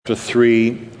Chapter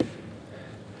 3.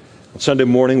 On Sunday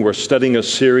morning, we're studying a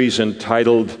series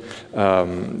entitled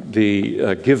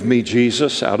Give Me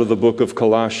Jesus, out of the book of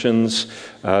Colossians.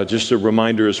 Just a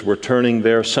reminder, as we're turning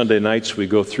there, Sunday nights we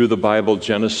go through the Bible,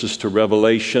 Genesis to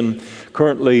Revelation.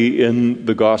 Currently in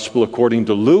the Gospel according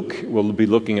to Luke, we'll be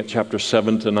looking at chapter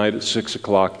 7 tonight at 6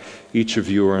 o'clock. Each of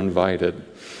you are invited.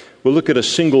 We'll look at a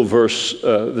single verse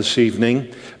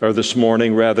this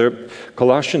morning,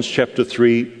 Colossians chapter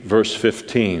 3, verse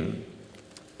 15.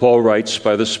 Paul writes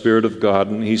by the Spirit of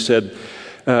God, and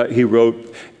he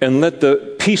wrote, "And let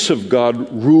the peace of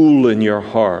God rule in your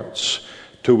hearts,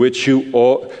 to which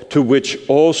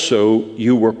also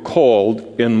you were called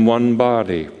in one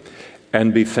body,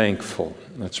 and be thankful."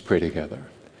 Let's pray together.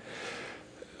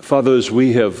 Father, as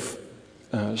we have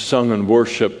sung and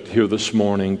worshiped here this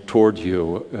morning toward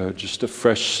you, just a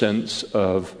fresh sense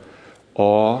of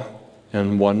awe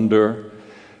and wonder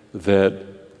that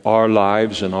our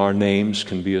lives and our names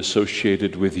can be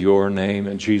associated with your name,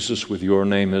 and Jesus, with your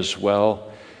name as well.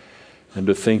 And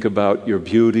to think about your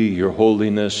beauty, your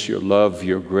holiness, your love,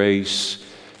 your grace,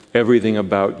 everything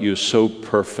about you so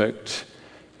perfect.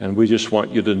 And we just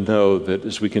want you to know that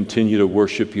as we continue to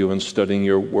worship you and studying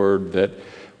your word, that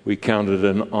we count it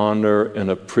an honor and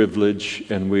a privilege,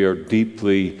 and we are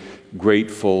deeply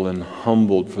grateful and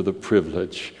humbled for the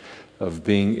privilege of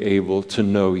being able to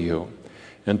know you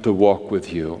and to walk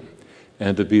with you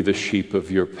and to be the sheep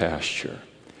of your pasture.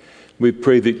 We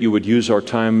pray that you would use our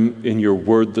time in your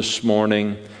word this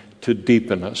morning to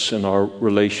deepen us in our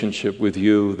relationship with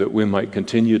you, that we might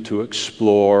continue to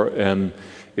explore and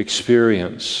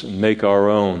experience and make our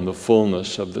own the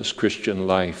fullness of this Christian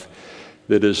life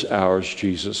that is ours,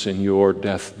 Jesus, in your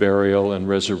death, burial, and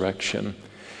resurrection.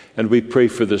 And we pray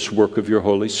for this work of your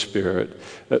Holy Spirit,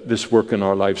 this work in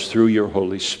our lives through your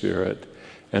Holy Spirit.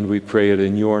 And we pray it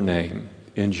in your name,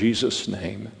 in Jesus'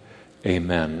 name.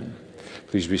 Amen.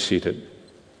 Please be seated.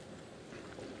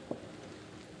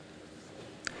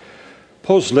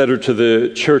 Paul's letter to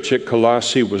the church at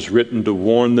Colossae was written to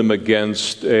warn them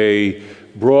against a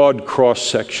broad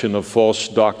cross-section of false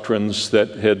doctrines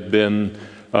that had been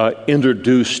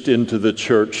introduced into the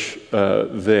church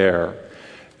there.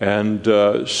 And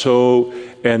so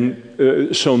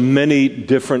many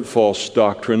different false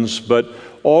doctrines, but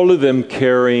all of them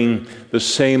carrying the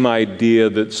same idea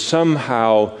that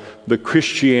somehow the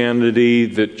Christianity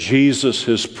that Jesus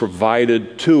has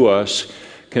provided to us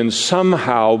can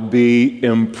somehow be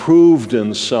improved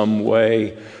in some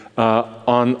way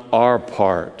on our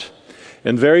part.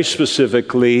 And very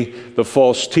specifically, the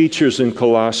false teachers in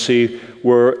Colossae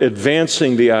were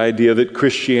advancing the idea that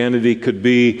Christianity could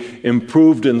be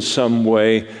improved in some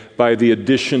way by the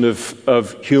addition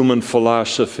of human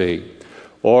philosophy,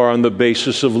 or on the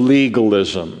basis of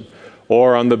legalism,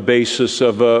 or on the basis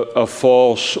of a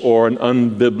false or an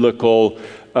unbiblical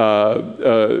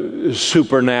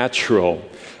supernatural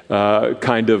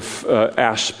kind of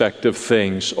aspect of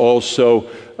things. Also,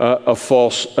 a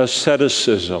false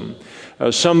asceticism.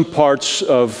 Some parts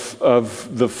of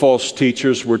the false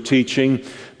teachers were teaching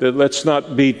that let's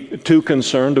not be too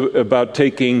concerned about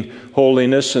taking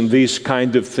holiness and these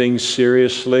kind of things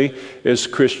seriously as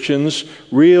Christians.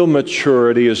 Real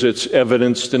maturity, as it's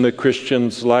evidenced in a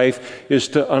Christian's life, is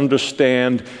to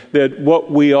understand that what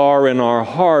we are in our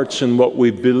hearts and what we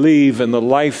believe and the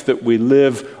life that we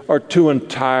live are two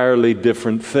entirely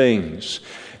different things.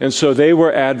 And so they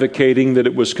were advocating that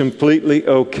it was completely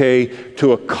okay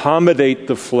to accommodate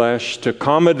the flesh, to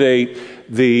accommodate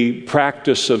the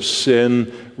practice of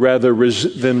sin, rather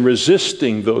than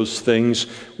resisting those things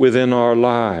within our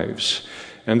lives.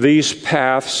 And these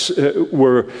paths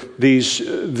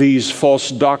these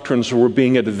false doctrines were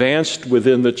being advanced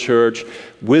within the church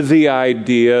with the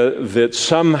idea that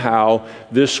somehow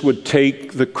this would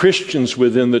take the Christians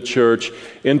within the church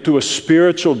into a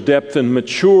spiritual depth and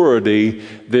maturity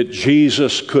that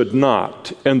Jesus could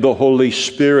not and the Holy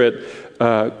Spirit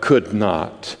could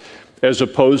not, as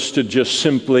opposed to just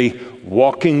simply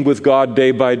walking with God day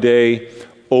by day,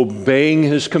 obeying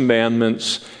His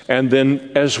commandments, and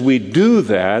then as we do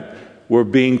that, we're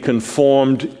being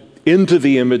conformed into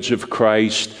the image of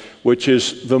Christ, which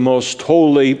is the most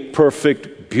holy,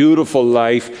 perfect, beautiful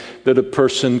life that a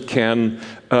person can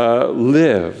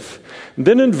live. And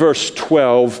then in verse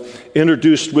 12,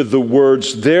 introduced with the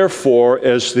words, "Therefore,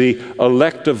 as the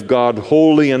elect of God,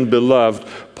 holy and beloved,"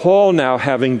 Paul, now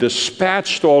having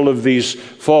dispatched all of these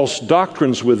false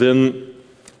doctrines within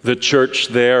the church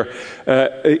there,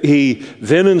 he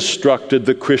then instructed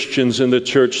the Christians in the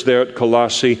church there at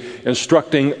Colossae,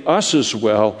 instructing us as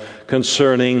well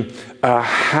concerning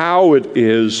how it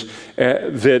is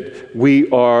that we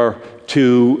are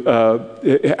to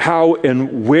how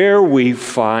and where we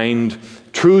find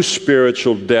true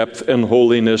spiritual depth and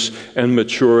holiness and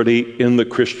maturity in the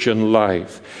Christian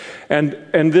life.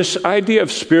 And this idea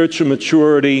of spiritual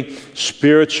maturity,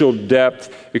 spiritual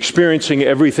depth, experiencing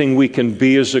everything we can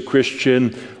be as a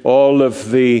Christian, all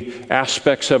of the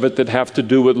aspects of it that have to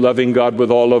do with loving God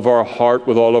with all of our heart,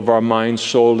 with all of our mind,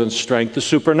 soul, and strength, the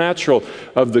supernatural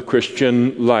of the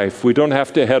Christian life. We don't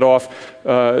have to head off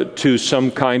to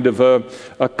some kind of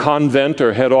a convent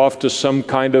or head off to some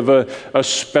kind of a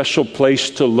special place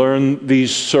to learn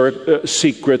these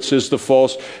secrets, as the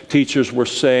false teachers were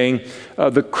saying.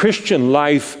 The Christian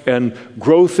life and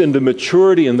growth into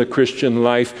maturity in the Christian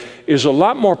life is a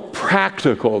lot more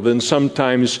practical than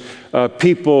sometimes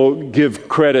people give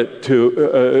credit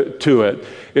to it.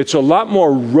 It's a lot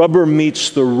more rubber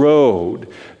meets the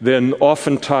road than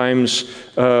oftentimes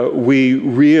we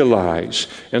realize.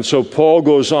 And so Paul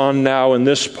goes on now in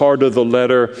this part of the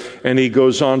letter, and he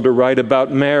goes on to write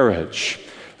about marriage,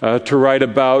 to write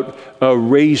about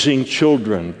raising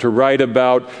children, to write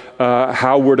about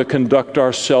how we're to conduct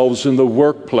ourselves in the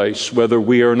workplace, whether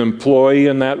we are an employee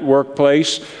in that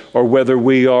workplace or whether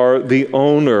we are the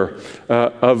owner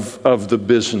of the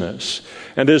business.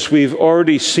 And as we've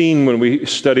already seen when we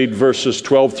studied verses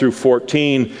 12 through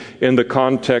 14 in the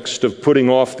context of putting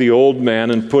off the old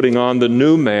man and putting on the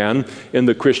new man in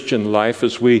the Christian life,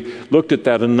 as we looked at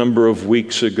that a number of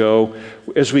weeks ago,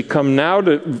 as we come now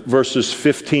to verses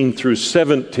 15 through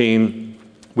 17,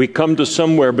 we come to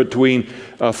somewhere between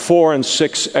 4 and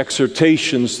 6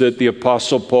 exhortations that the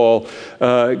Apostle Paul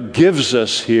gives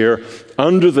us here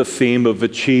under the theme of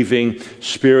achieving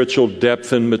spiritual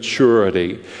depth and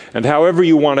maturity. And however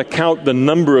you want to count the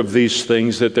number of these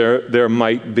things that there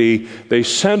might be, they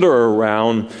center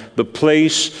around the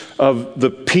place of the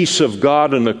peace of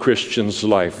God in a Christian's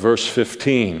life, verse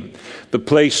 15. The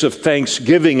place of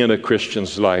thanksgiving in a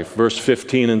Christian's life, verse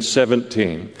 15 and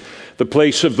 17. The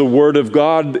place of the Word of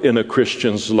God in a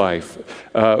Christian's life,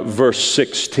 verse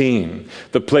 16.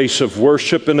 The place of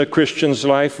worship in a Christian's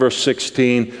life, verse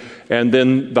 16. And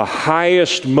then the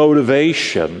highest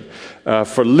motivation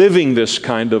for living this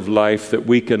kind of life that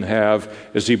we can have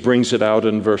as he brings it out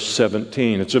in verse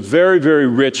 17. It's a very, very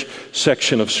rich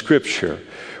section of Scripture.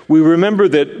 We remember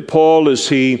that Paul, as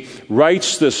he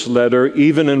writes this letter,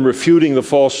 even in refuting the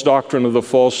false doctrine of the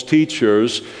false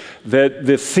teachers, that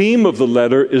the theme of the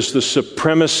letter is the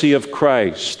supremacy of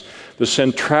Christ, the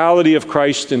centrality of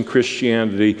Christ in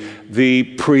Christianity, the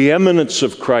preeminence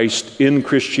of Christ in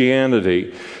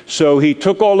Christianity. So he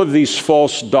took all of these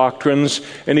false doctrines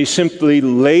and he simply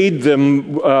laid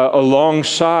them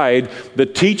alongside the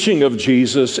teaching of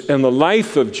Jesus and the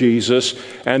life of Jesus,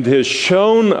 and has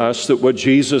shown us that what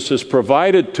Jesus has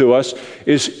provided to us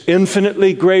is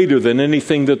infinitely greater than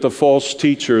anything that the false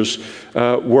teachers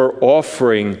were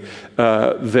offering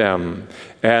them.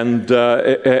 And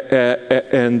that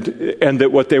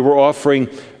what they were offering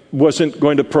wasn't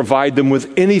going to provide them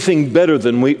with anything better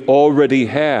than we already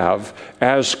have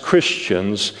as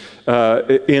Christians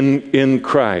in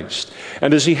Christ.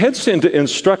 And as he heads into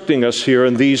instructing us here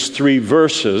in these 3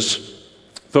 verses,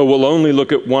 though we'll only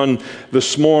look at one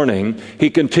this morning, he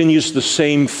continues the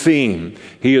same theme.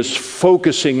 He is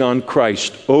focusing on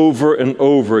Christ over and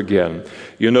over again.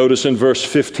 You notice in verse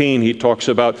 15, he talks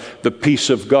about the peace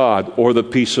of God or the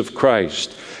peace of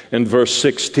Christ. In verse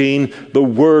 16, the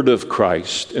word of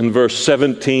Christ. In verse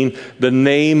 17, the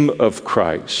name of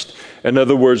Christ. In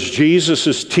other words,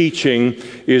 Jesus' teaching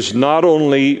is not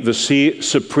only the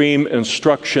supreme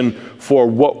instruction for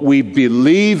what we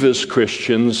believe as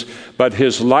Christians, but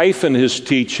his life and his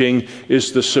teaching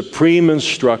is the supreme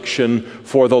instruction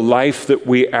for the life that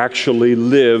we actually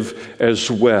live as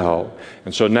well.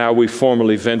 And so now we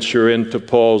formally venture into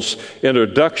Paul's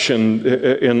introduction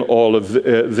in all of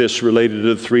this related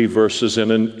to the 3 verses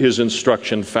and in his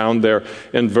instruction found there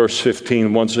in verse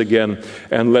 15 once again.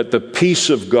 And let the peace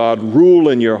of God rule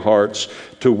in your hearts,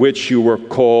 to which you were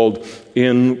called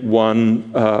in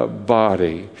one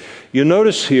body. You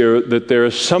notice here that there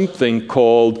is something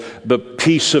called the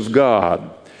peace of God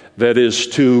that is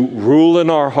to rule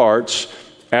in our hearts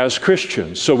as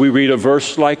Christians. So we read a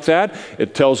verse like that.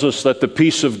 It tells us that the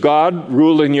peace of God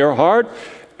rule in your heart.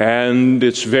 And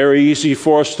it's very easy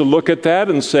for us to look at that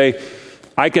and say,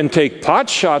 I can take pot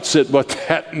shots at what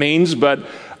that means, but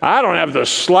I don't have the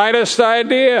slightest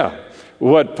idea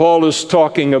what Paul is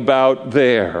talking about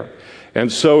there.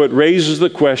 And so it raises the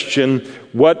question,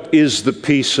 what is the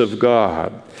peace of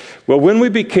God? Well, when we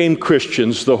became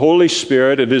Christians, the Holy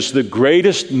Spirit, it is the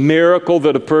greatest miracle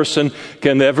that a person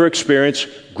can ever experience,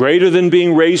 greater than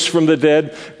being raised from the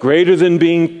dead, greater than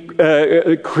being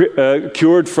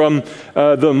cured from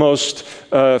the most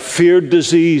feared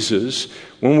diseases.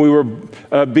 When we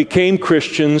became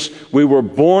Christians, we were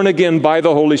born again by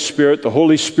the Holy Spirit. The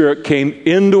Holy Spirit came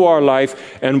into our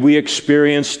life, and we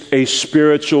experienced a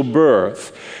spiritual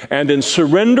birth. And in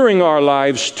surrendering our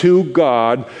lives to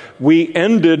God, we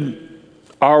ended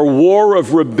our war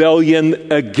of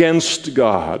rebellion against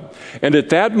God. And at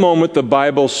that moment, the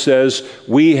Bible says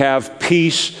we have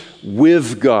peace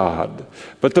with God.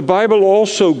 But the Bible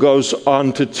also goes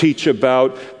on to teach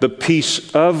about the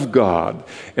peace of God.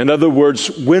 In other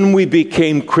words, when we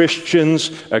became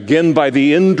Christians, again by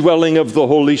the indwelling of the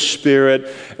Holy Spirit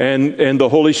and the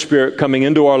Holy Spirit coming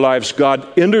into our lives, God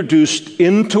introduced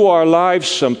into our lives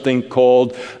something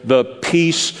called the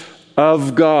peace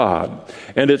of God.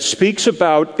 And it speaks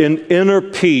about an inner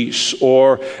peace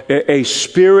or a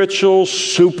spiritual,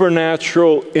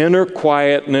 supernatural inner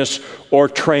quietness or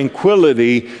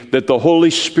tranquility that the Holy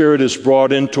Spirit has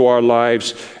brought into our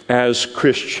lives as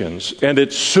Christians. And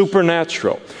it's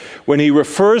supernatural. When he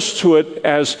refers to it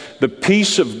as the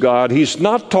peace of God, he's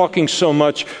not talking so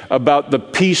much about the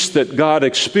peace that God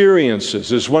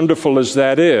experiences, as wonderful as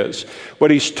that is.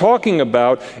 What he's talking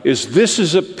about is this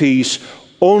is a peace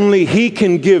only he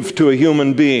can give to a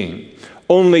human being.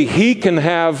 Only he can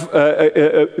have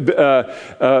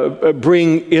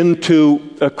bring into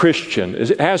a Christian.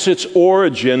 It has its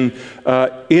origin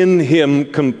in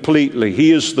him completely. He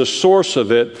is the source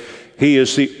of it. He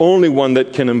is the only one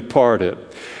that can impart it.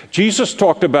 Jesus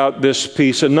talked about this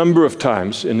peace a number of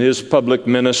times in his public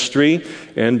ministry.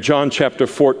 In John chapter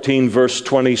 14, verse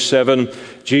 27,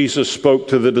 Jesus spoke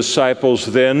to the disciples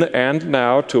then and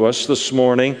now to us this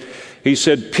morning. He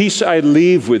said, "Peace I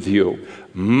leave with you.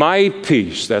 My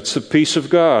peace," that's the peace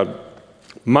of God,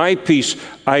 "my peace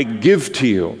I give to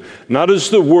you. Not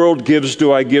as the world gives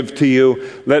do I give to you.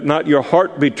 Let not your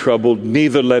heart be troubled,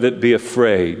 neither let it be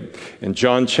afraid." In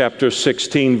John chapter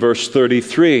 16, verse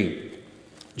 33,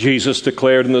 Jesus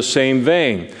declared in the same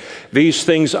vein, "These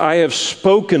things I have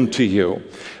spoken to you,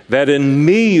 that in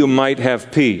me you might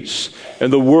have peace. In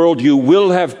the world you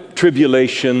will have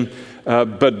tribulation,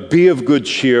 but be of good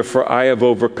cheer, for I have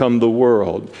overcome the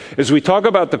world." As we talk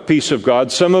about the peace of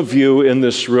God, some of you in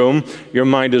this room, your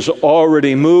mind is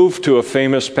already moved to a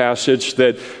famous passage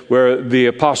where the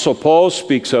Apostle Paul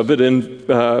speaks of it in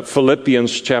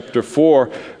Philippians chapter 4,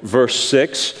 verse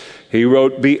 6. He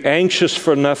wrote, "Be anxious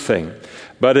for nothing,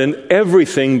 but in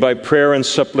everything by prayer and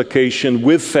supplication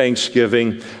with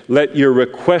thanksgiving, let your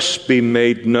requests be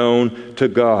made known to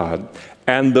God.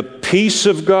 And the peace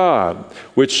of God,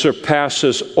 which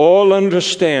surpasses all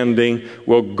understanding,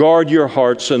 will guard your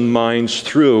hearts and minds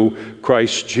through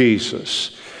Christ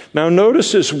Jesus." Now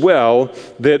notice as well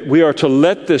that we are to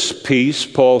let this peace,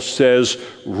 Paul says,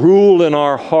 rule in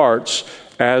our hearts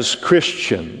as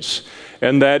Christians.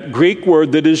 And that Greek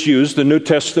word that is used, the New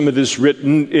Testament is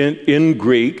written in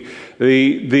Greek.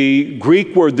 The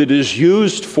Greek word that is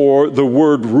used for the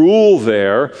word rule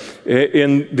there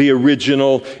in the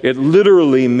original, it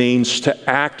literally means to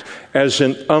act as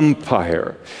an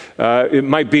umpire. It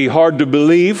might be hard to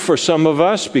believe for some of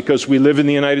us because we live in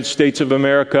the United States of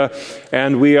America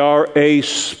and we are a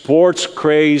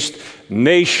sports-crazed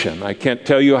nation. I can't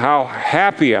tell you how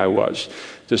happy I was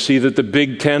to see that the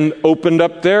Big Ten opened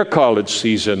up their college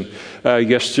season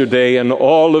yesterday, and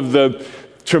all of the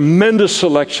tremendous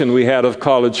selection we had of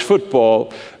college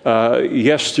football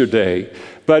yesterday.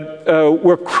 But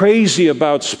we're crazy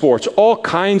about sports, all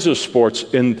kinds of sports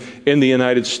in the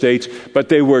United States, but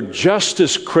they were just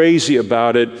as crazy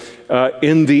about it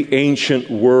in the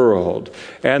ancient world.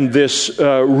 And this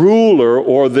ruler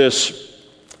or this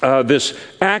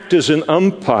act as an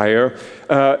umpire,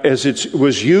 as it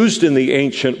was used in the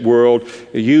ancient world,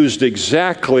 used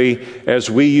exactly as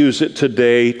we use it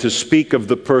today to speak of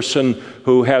the person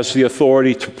who has the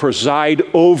authority to preside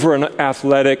over an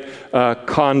athletic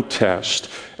contest,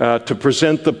 to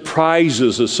present the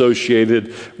prizes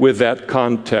associated with that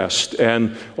contest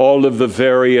and all of the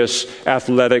various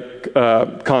athletic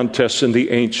contests in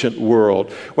the ancient world.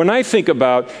 When I think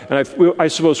about, and I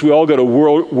suppose we all got a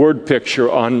word picture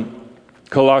on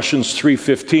Colossians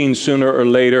 3:15 sooner or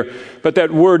later, but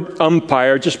that word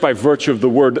umpire, just by virtue of the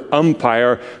word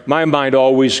umpire, my mind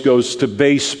always goes to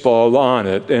baseball on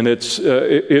it, and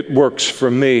it works for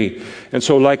me. And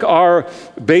so like our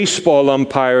baseball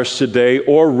umpires today,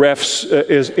 or refs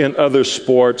in other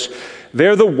sports,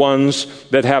 they're the ones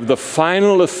that have the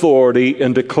final authority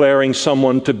in declaring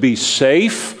someone to be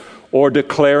safe or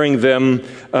declaring them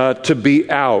to be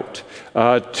out,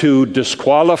 to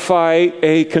disqualify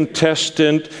a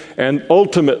contestant, and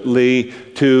ultimately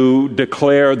to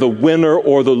declare the winner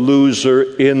or the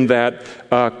loser in that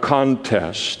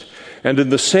contest. And in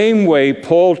the same way,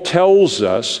 Paul tells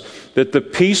us that the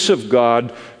peace of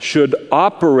God should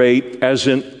operate as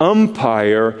an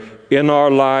umpire in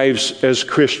our lives as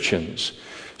Christians.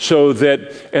 So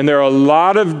that, and there are a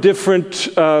lot of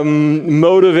different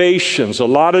motivations, a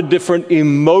lot of different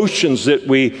emotions that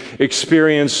we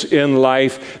experience in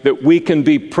life that we can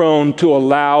be prone to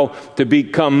allow to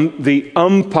become the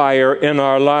umpire in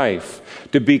our life,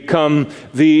 to become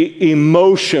the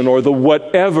emotion or the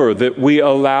whatever that we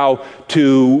allow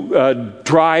to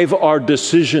drive our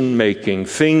decision making.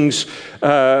 Things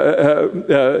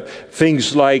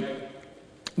like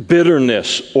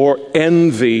bitterness or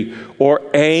envy or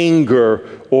anger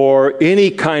or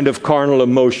any kind of carnal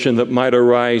emotion that might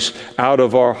arise out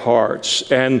of our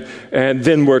hearts. And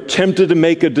then we're tempted to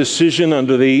make a decision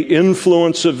under the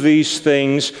influence of these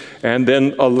things and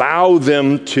then allow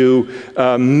them to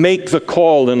make the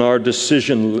call in our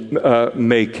decision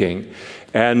making.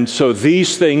 And so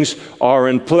these things are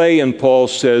in play, and Paul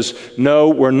says, no,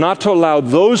 we're not to allow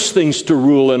those things to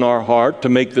rule in our heart, to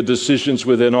make the decisions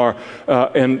within our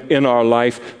in our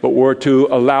life, but we're to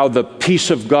allow the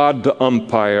peace of God to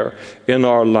umpire in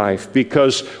our life.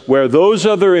 Because where those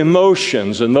other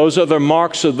emotions and those other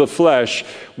marks of the flesh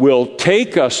will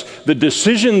take us, the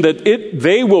decision that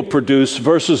they will produce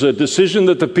versus a decision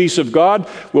that the peace of God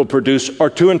will produce are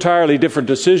two entirely different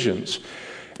decisions.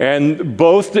 And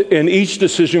both in each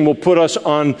decision will put us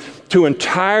on two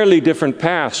entirely different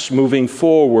paths moving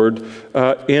forward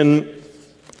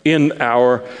in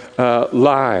our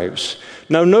lives.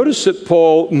 Now, notice that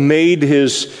Paul made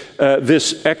his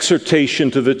this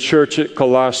exhortation to the church at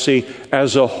Colossae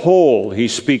as a whole. He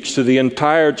speaks to the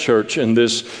entire church in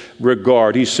this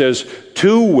regard. He says,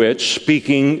 to which,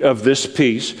 speaking of this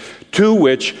peace, to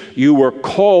which you were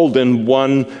called in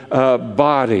one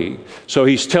body. So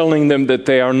he's telling them that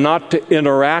they are not to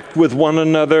interact with one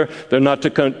another. They're not to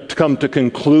come to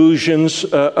conclusions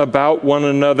about one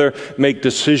another, make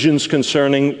decisions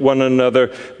concerning one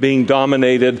another, being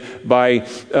dominated by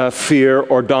fear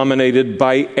or dominated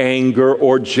by anger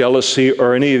or jealousy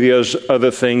or any of those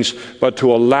other things, but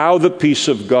to allow the peace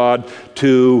of God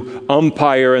to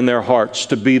umpire in their hearts,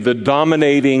 to be the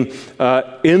dominating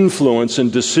influence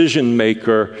and decision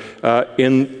maker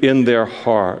in their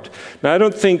heart. Now, I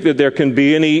don't think that there can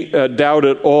be any doubt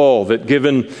at all that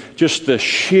given just the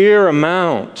sheer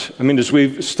amount, I mean, as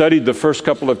we've studied the first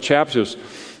couple of chapters,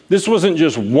 this wasn't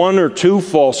just one or two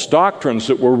false doctrines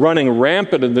that were running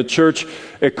rampant in the church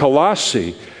at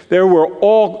Colossae. There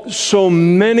were so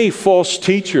many false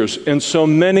teachers and so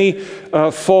many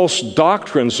false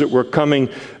doctrines that were coming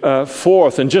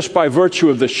forth. And just by virtue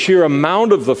of the sheer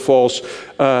amount of the false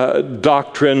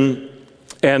doctrine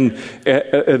and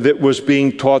that was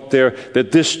being taught there,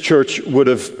 that this church would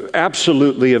have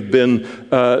absolutely have been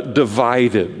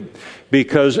divided.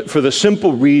 Because for the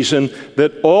simple reason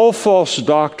that all false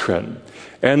doctrine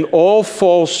and all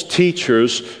false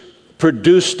teachers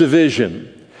produce division.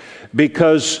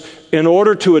 Because in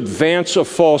order to advance a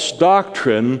false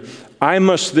doctrine, I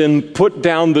must then put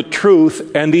down the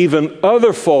truth and even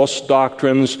other false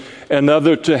doctrines in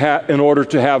order to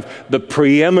have the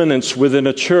preeminence within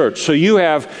a church. So you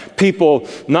have people,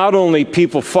 not only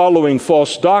people following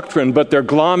false doctrine, but they're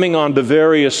glomming onto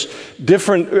various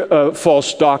different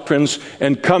false doctrines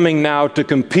and coming now to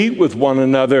compete with one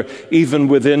another, even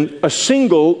within a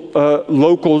single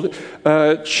local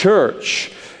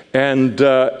church. And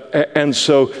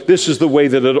so this is the way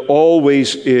that it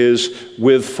always is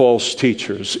with false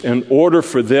teachers. In order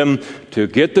for them to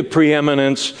get the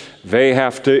preeminence, they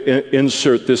have to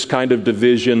insert this kind of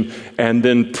division and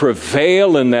then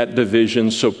prevail in that division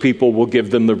so people will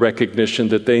give them the recognition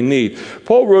that they need.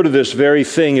 Paul wrote of this very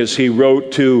thing as he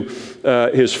wrote to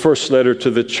his first letter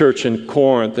to the church in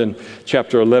Corinth in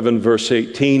chapter 11, verse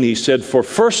 18. He said, "For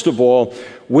first of all,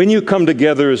 when you come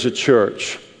together as a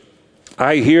church,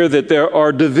 I hear that there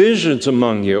are divisions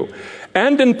among you,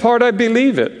 and in part I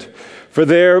believe it. For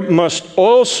there must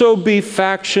also be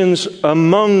factions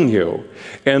among you,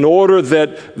 in order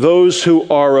that those who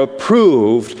are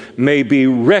approved may be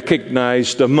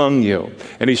recognized among you."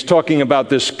 And he's talking about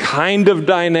this kind of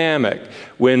dynamic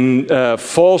when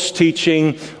false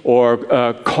teaching or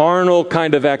carnal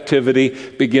kind of activity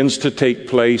begins to take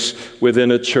place within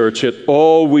a church. It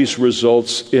always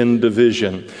results in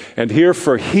division. And here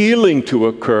for healing to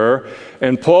occur,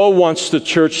 and Paul wants the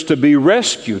church to be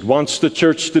rescued, wants the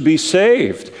church to be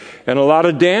saved. And a lot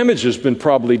of damage has been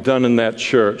probably done in that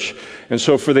church. And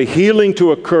so for the healing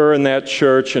to occur in that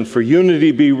church and for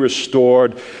unity to be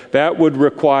restored, that would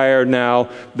require now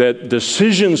that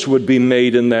decisions would be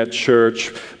made in that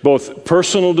church, both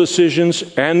personal decisions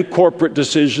and corporate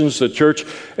decisions, the church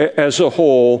as a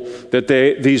whole, that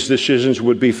these decisions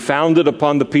would be founded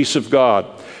upon the peace of God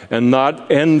and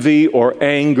not envy or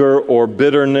anger or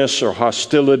bitterness or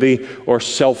hostility or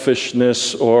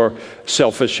selfishness or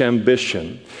selfish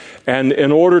ambition. And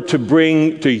in order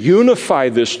to unify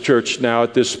this church now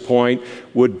at this point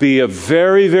would be a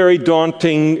very, very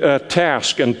daunting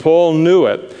task, and Paul knew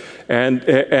it. And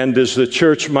as the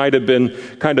church might have been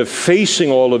kind of facing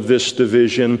all of this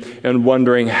division and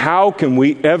wondering, how can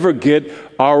we ever get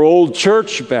our old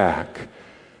church back?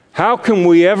 How can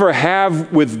we ever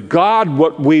have with God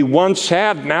what we once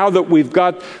had now that we've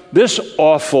got this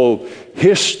awful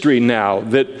history now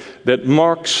that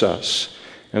marks us?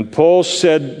 And Paul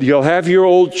said, you'll have your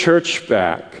old church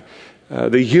back.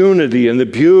 The unity and the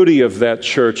beauty of that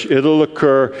church, it'll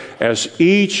occur as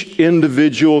each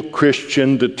individual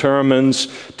Christian determines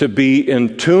to be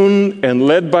in tune and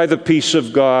led by the peace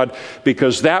of God,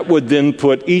 because that would then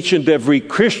put each and every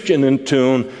Christian in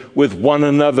tune with one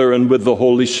another and with the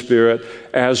Holy Spirit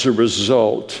as a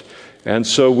result. And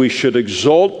so we should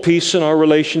exalt peace in our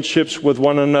relationships with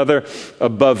one another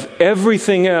above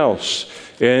everything else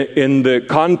in the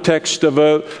context of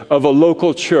a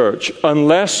local church,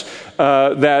 unless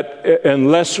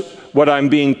what I'm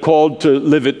being called to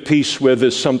live at peace with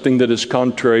is something that is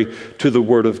contrary to the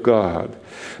Word of God.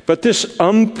 But this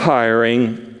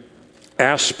umpiring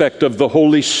aspect of the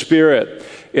Holy Spirit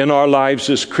in our lives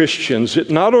as Christians, it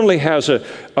not only has a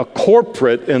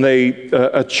corporate and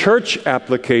a church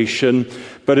application,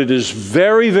 but it is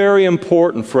very, very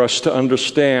important for us to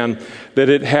understand that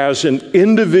it has an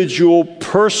individual,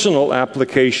 personal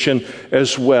application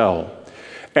as well.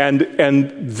 And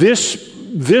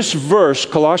this verse,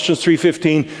 Colossians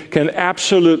 3:15, can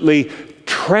absolutely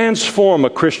transform a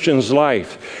Christian's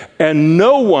life. And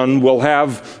no one will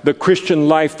have the Christian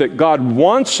life that God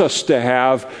wants us to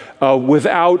have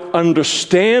without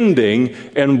understanding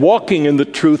and walking in the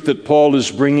truth that Paul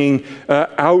is bringing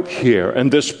out here.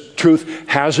 And this truth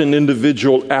has an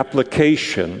individual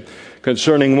application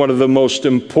concerning one of the most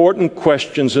important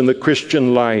questions in the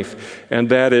Christian life, and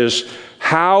that is,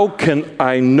 how can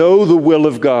I know the will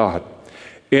of God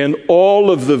in all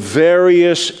of the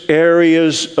various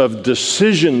areas of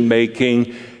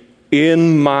decision-making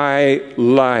in my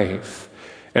life?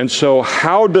 And so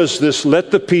how does this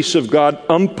let the peace of God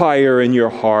umpire in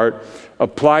your heart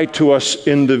apply to us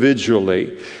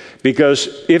individually?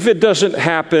 Because if it doesn't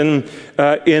happen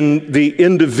in the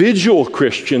individual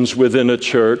Christians within a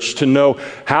church to know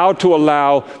how to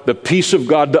allow the peace of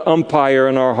God to umpire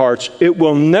in our hearts, it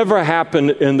will never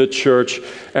happen in the church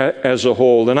as a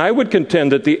whole. And I would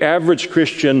contend that the average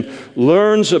Christian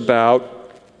learns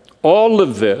about all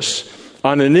of this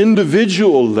on an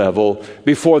individual level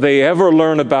before they ever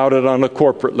learn about it on a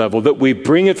corporate level, that we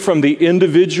bring it from the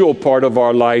individual part of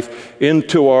our life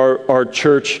into our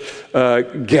church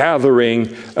gathering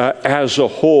as a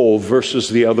whole versus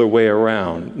the other way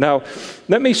around. Now,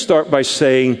 let me start by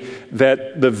saying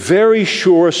that the very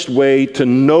surest way to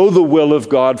know the will of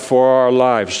God for our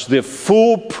lives, the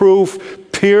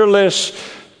foolproof, peerless,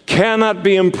 cannot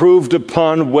be improved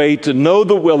upon way to know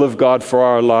the will of God for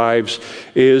our lives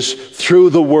is through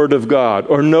the Word of God.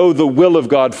 Or know the will of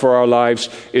God for our lives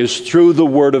is through the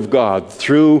Word of God,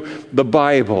 through the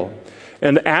Bible.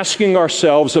 And asking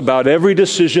ourselves about every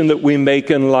decision that we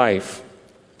make in life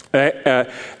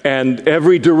and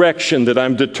every direction that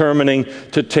I'm determining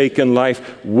to take in life,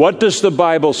 what does the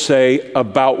Bible say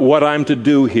about what I'm to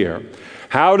do here?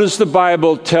 How does the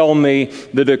Bible tell me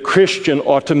that a Christian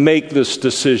ought to make this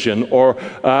decision, or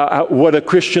what a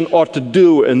Christian ought to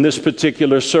do in this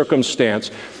particular circumstance?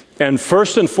 And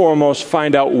first and foremost,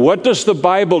 find out, what does the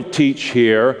Bible teach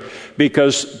here?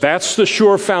 Because that's the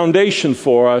sure foundation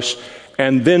for us.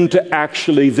 And then to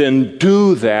actually then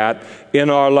do that in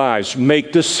our lives.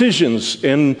 Make decisions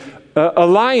in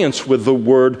alliance with the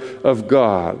Word of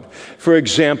God. For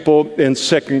example, in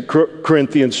 2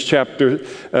 Corinthians chapter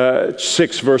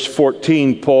 6, verse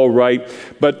 14, Paul writes,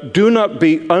 "But do not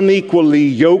be unequally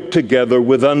yoked together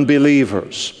with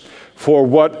unbelievers. For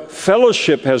what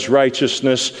fellowship has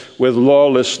righteousness with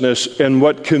lawlessness, and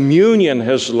what communion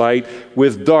has light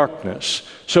with darkness?"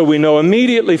 So we know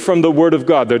immediately from the Word of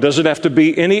God, there doesn't have to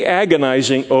be any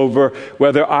agonizing over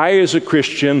whether I as a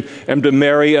Christian am to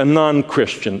marry a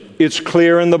non-Christian. It's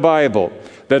clear in the Bible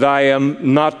that I am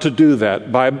not to do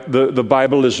that. The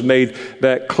Bible has made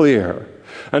that clear.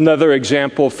 Another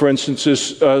example, for instance,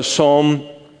 is Psalm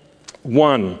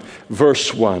 1,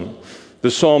 verse 1. The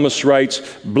psalmist writes,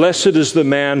 "Blessed is the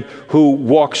man who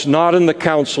walks not in the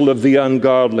counsel of the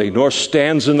ungodly, nor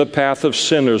stands in the path of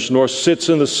sinners, nor sits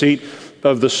in the seat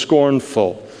of the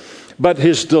scornful. But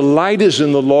his delight is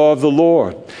in the law of the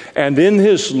Lord, and in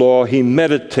his law he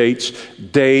meditates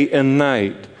day and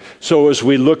night." So as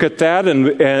we look at that,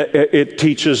 and it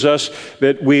teaches us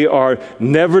that we are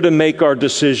never to make our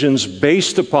decisions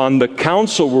based upon the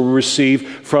counsel we receive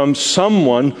from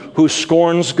someone who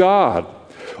scorns God.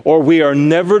 Or we are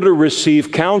never to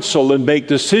receive counsel and make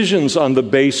decisions on the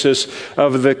basis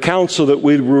of the counsel that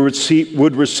we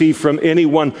would receive from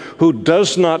anyone who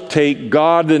does not take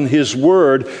God and His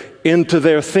Word into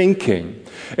their thinking.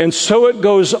 And so it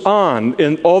goes on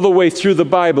all the way through the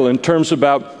Bible in terms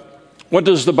about what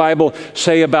does the Bible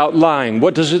say about lying?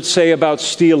 What does it say about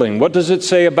stealing? What does it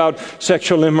say about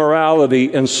sexual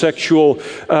immorality and sexual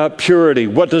purity?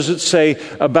 What does it say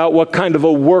about what kind of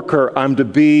a worker I'm to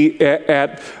be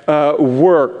at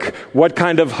work? What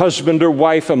kind of husband or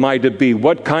wife am I to be?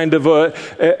 What kind of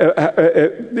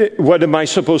what am I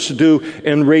supposed to do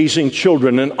in raising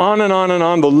children? And on and on and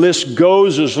on the list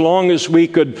goes, as long as we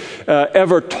could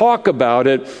ever talk about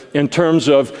it in terms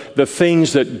of the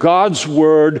things that God's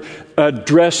Word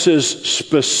addresses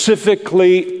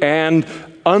specifically and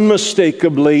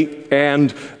unmistakably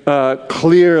and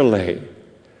clearly.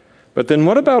 But then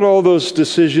what about all those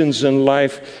decisions in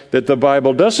life that the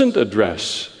Bible doesn't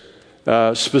address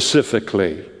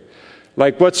specifically?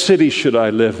 Like, what city should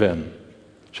I live in?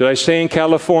 Should I stay in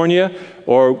California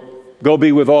or go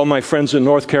be with all my friends in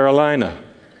North Carolina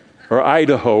or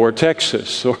Idaho or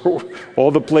Texas or all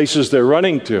the places they're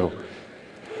running to?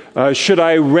 Should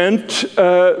I rent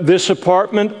this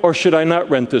apartment or should I not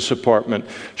rent this apartment?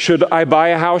 Should I buy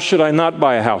a house? Should I not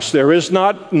buy a house? There is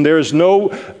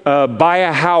no buy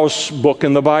a house book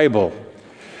in the Bible.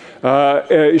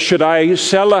 Should I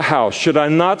sell a house? Should I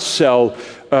not sell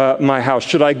my house?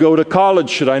 Should I go to college?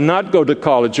 Should I not go to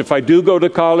college? If I do go to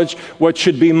college, what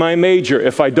should be my major?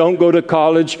 If I don't go to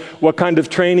college, what kind of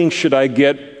training should I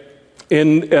get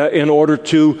in order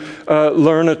to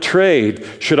learn a trade?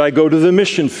 Should I go to the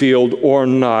mission field or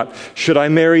not? Should I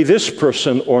marry this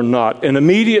person or not? And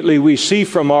immediately we see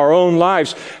from our own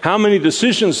lives how many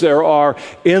decisions there are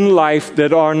in life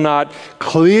that are not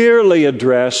clearly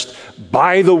addressed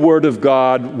by the Word of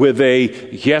God with a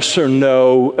yes or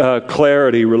no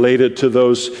clarity related to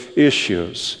those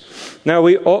issues. Now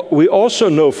we also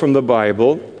know from the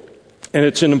Bible, and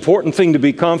it's an important thing to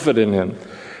be confident in,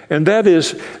 and that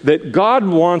is that God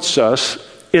wants us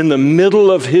in the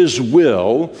middle of His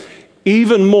will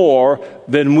even more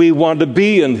than we want to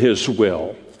be in His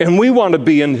will. And we want to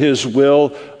be in His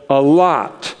will a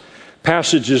lot.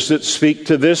 Passages that speak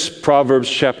to this, Proverbs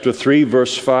chapter 3,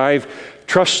 verse 5,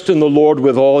 "Trust in the Lord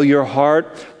with all your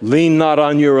heart, lean not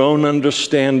on your own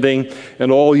understanding,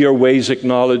 in all your ways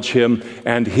acknowledge Him,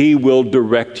 and He will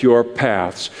direct your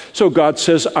paths." So God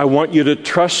says, I want you to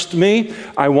trust me.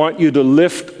 I want you to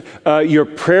lift your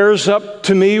prayers up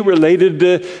to me related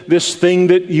to this thing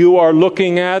that you are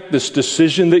looking at, this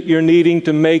decision that you're needing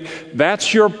to make.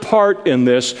 That's your part in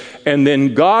this. And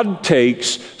then God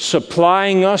takes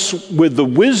supplying us with the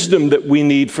wisdom that we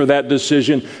need for that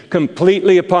decision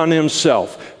completely upon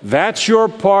Himself. That's your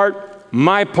part.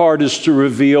 My part is to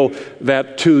reveal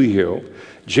that to you.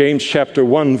 James chapter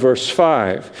 1, verse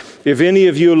 5. "If any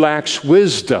of you lacks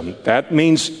wisdom," that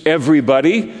means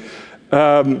everybody,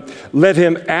 "let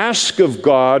him ask of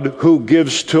God, who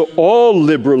gives to all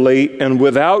liberally and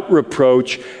without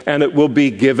reproach, and it will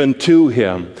be given to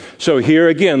him." So here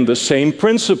again, the same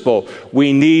principle.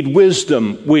 We need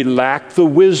wisdom. We lack the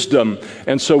wisdom.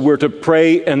 And so we're to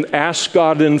pray and ask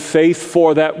God in faith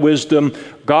for that wisdom.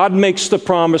 God makes the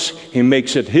promise. He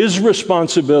makes it His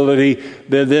responsibility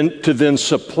to then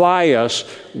supply us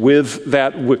with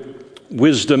that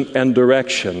wisdom and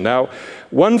direction. Now,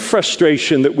 one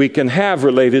frustration that we can have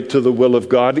related to the will of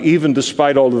God, even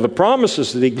despite all of the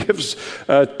promises that He gives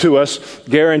to us,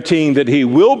 guaranteeing that He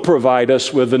will provide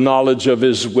us with the knowledge of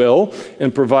His will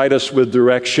and provide us with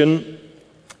direction,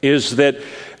 is that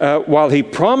while He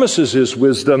promises His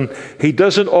wisdom, He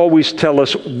doesn't always tell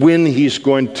us when He's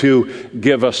going to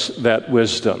give us that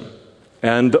wisdom.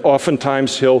 And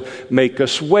oftentimes He'll make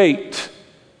us wait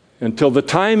until the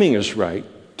timing is right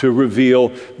to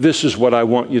reveal, this is what I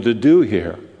want you to do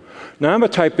here. Now, I'm a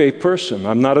type A person.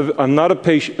 I'm not a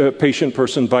patient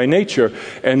person by nature,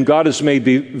 and God has made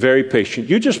me very patient.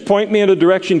 You just point me in a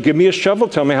direction, give me a shovel,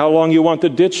 tell me how long you want the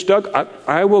ditch dug.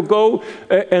 I will go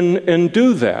and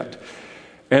do that.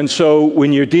 And so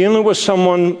when you're dealing with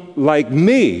someone like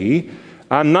me,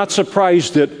 I'm not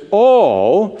surprised at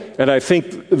all, and I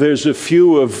think there's a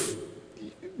few of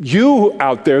you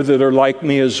out there that are like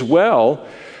me as well,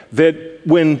 that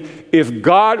when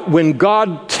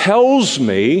God tells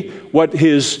me what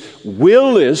His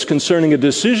will is concerning a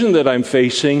decision that I'm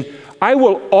facing, I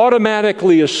will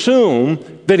automatically assume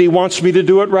that He wants me to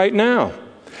do it right now.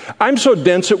 I'm so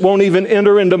dense it won't even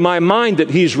enter into my mind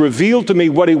that He's revealed to me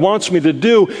what He wants me to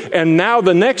do, and now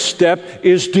the next step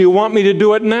is, do you want me to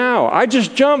do it now? I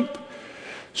just jump.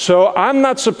 So I'm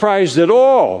not surprised at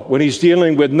all when He's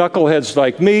dealing with knuckleheads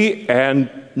like me, and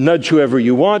nudge whoever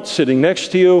you want sitting next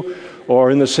to you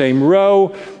or in the same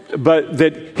row, but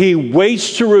that He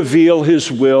waits to reveal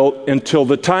His will until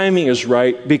the timing is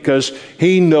right, because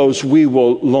He knows we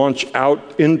will launch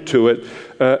out into it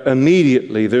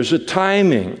immediately. There's a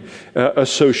timing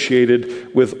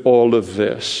associated with all of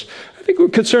this. I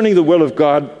think concerning the will of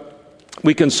God,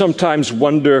 we can sometimes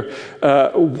wonder,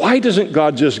 why doesn't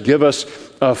God just give us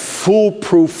a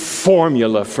foolproof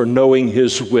formula for knowing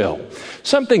His will?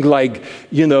 Something like,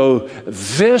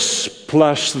 this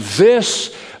plus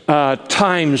this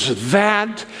times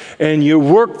that, and you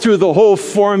work through the whole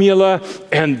formula,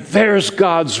 and there's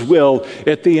God's will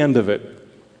at the end of it.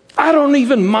 I don't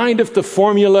even mind if the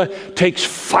formula takes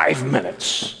 5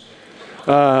 minutes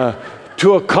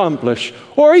to accomplish,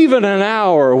 or even an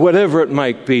hour, or whatever it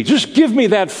might be. Just give me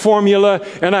that formula,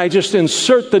 and I just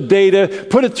insert the data,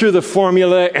 put it through the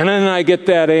formula, and then I get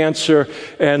that answer,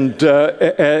 and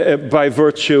by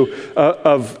virtue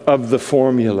of the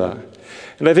formula.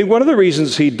 And I think one of the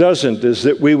reasons He doesn't is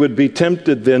that we would be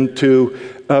tempted then to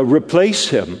replace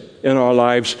Him in our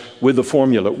lives with a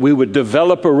formula. We would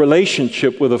develop a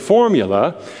relationship with a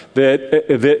formula that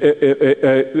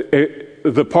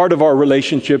the part of our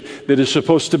relationship that is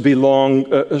supposed to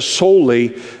belong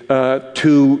solely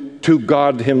to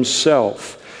God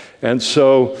Himself. And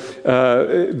so,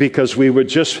 because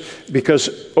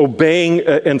obeying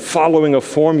and following a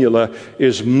formula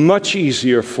is much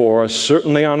easier for us,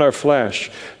 certainly on our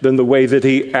flesh, than the way that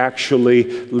He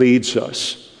actually leads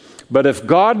us. But if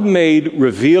God made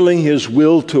revealing His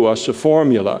will to us a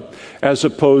formula, as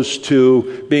opposed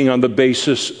to being on the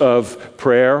basis of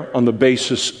prayer, on the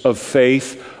basis of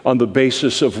faith, on the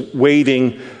basis of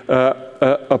waiting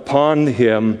upon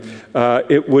Him,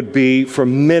 it would be, for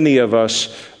many of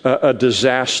us, a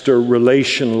disaster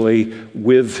relationally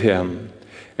with Him.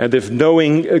 And if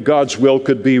knowing God's will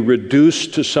could be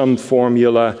reduced to some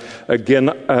formula, again,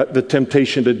 the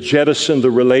temptation to jettison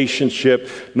the relationship,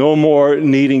 no more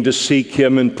needing to seek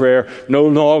Him in prayer, no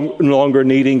longer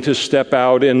needing to step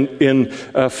out in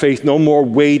faith, no more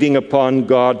waiting upon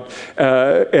God,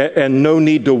 and no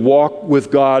need to walk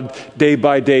with God day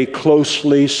by day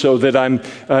closely so that I'm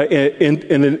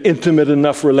in an intimate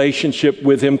enough relationship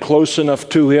with Him, close enough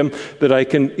to Him that I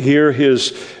can hear His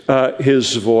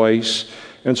voice.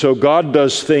 And so God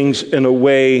does things in a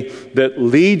way that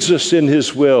leads us in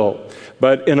His will,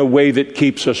 but in a way that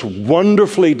keeps us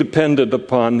wonderfully dependent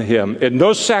upon Him, and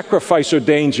no sacrifice or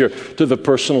danger to the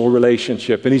personal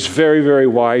relationship. And He's very, very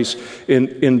wise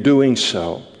in doing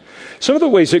so. Some of the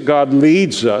ways that God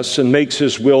leads us and makes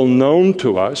His will known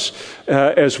to us,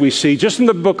 as we see just in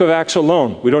the book of Acts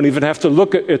alone. We don't even have to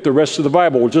look at the rest of the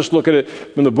Bible. We'll just look at it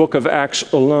from the book of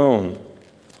Acts alone.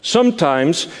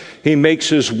 Sometimes He makes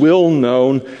His will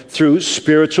known through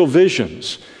spiritual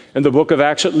visions. In the book of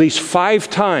Acts, at least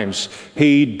 5 times,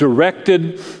 He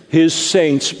directed His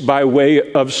saints by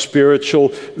way of spiritual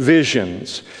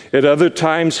visions. At other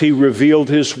times, He revealed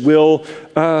His will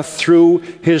through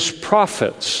His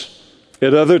prophets.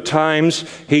 At other times,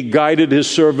 He guided His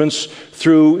servants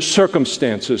through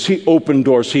circumstances. He opened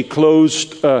doors. He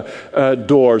closed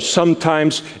doors.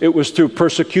 Sometimes it was through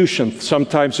persecution.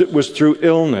 Sometimes it was through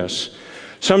illness.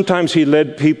 Sometimes He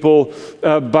led people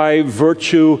by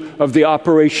virtue of the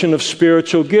operation of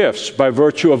spiritual gifts, by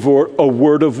virtue of a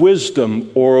word of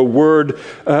wisdom or a word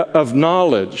of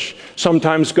knowledge.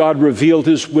 Sometimes God revealed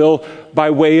His will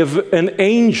by way of an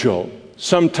angel.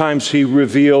 Sometimes He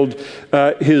revealed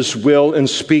His will in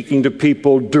speaking to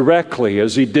people directly,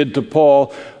 as He did to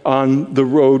Paul on the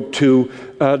road to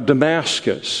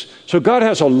Damascus. So God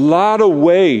has a lot of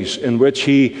ways in which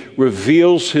He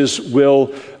reveals His will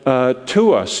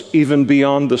to us, even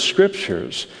beyond the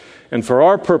Scriptures. And for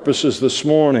our purposes this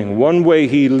morning, one way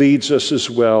He leads us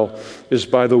as well is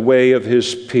by the way of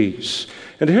His peace.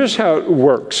 And here's how it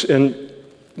works in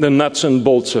the nuts and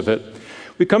bolts of it.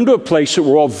 We come to a place that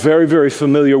we're all very, very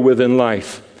familiar with in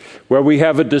life, where we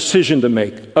have a decision to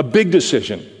make, a big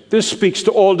decision. This speaks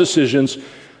to all decisions,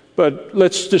 but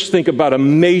let's just think about a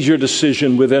major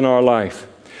decision within our life.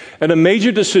 And a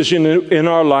major decision in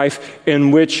our life in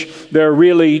which there are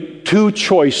really 2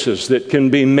 choices that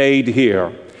can be made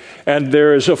here. And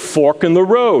there is a fork in the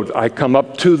road. I come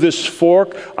up to this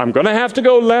fork. I'm going to have to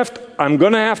go left. I'm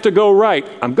going to have to go right.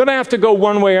 I'm going to have to go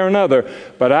one way or another.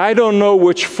 But I don't know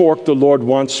which fork the Lord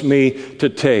wants me to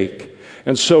take.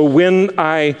 And so when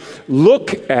I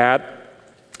look at,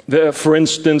 for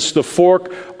instance, the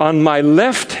fork on my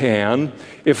left hand,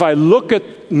 if I look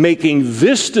at making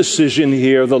this decision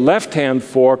here, the left-hand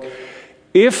fork,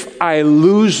 if I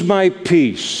lose my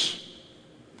peace,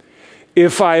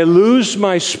 if I lose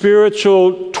my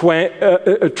spiritual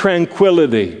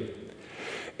tranquility,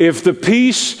 if the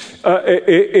peace,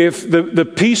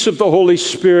 the peace of the Holy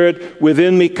Spirit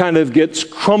within me kind of gets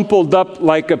crumpled up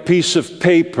like a piece of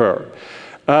paper,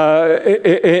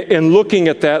 in looking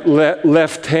at that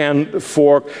left-hand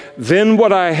fork, then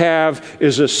what I have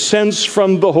is a sense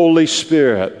from the Holy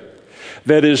Spirit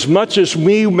that as much as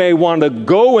we may want to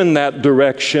go in that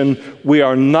direction, we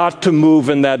are not to move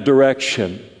in that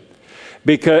direction.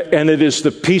 And it is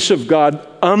the peace of God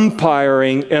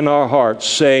umpiring in our hearts,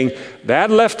 saying that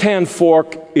left-hand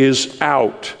fork is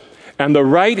out and the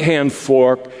right-hand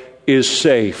fork is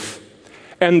safe.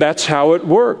 And that's how it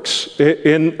works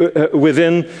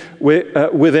within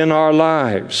our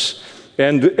lives.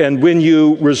 And when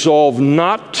you resolve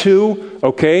not to,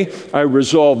 I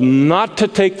resolve not to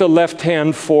take the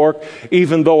left-hand fork,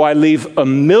 even though I leave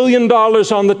 $1 million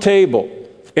on the table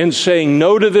in saying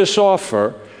no to this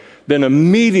offer, then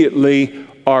immediately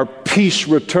our peace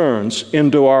returns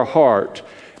into our heart.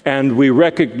 And we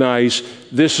recognize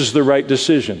this is the right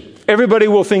decision. Everybody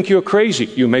will think you're crazy.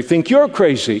 You may think you're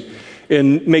crazy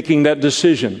in making that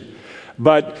decision.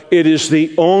 But it is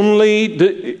the only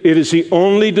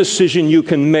decision you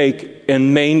can make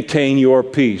and maintain your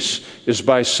peace is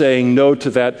by saying no to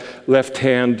that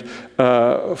left-hand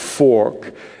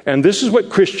fork. And this is what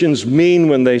Christians mean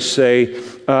when they say,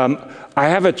 I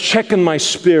have a check in my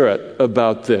spirit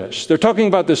about this. They're talking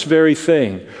about this very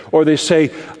thing. Or they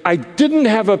say, I didn't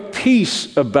have a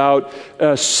peace about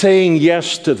saying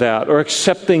yes to that or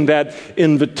accepting that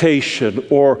invitation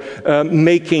or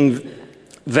making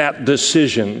that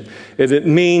decision. It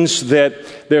means that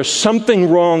there's something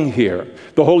wrong here.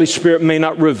 The Holy Spirit may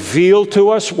not reveal to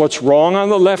us what's wrong on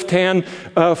the left-hand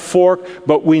fork,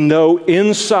 but we know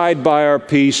inside by our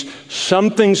peace,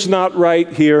 something's not right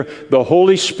here. The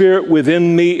Holy Spirit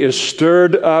within me is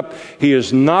stirred up. He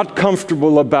is not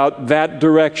comfortable about that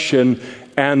direction,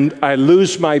 and I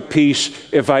lose my peace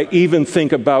if I even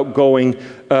think about going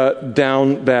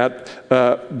down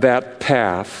that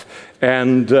path.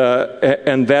 And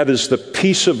that is the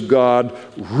peace of God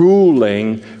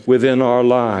ruling within our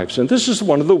lives. And this is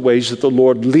one of the ways that the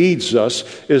Lord leads us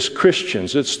as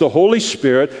Christians. It's the Holy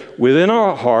Spirit within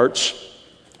our hearts,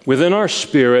 within our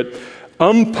spirit,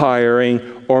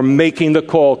 umpiring or making the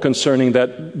call concerning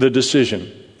the decision.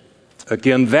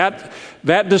 Again,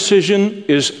 that decision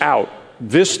is out.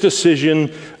 This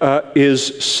decision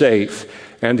is safe.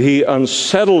 And He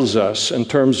unsettles us in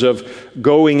terms of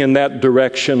going in that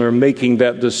direction or making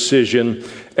that decision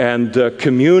and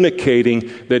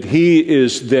communicating that He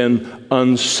is then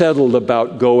unsettled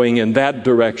about going in that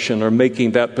direction or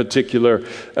making that particular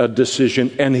decision,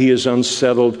 and He is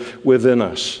unsettled within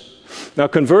us. Now,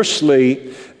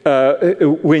 conversely,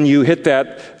 when you hit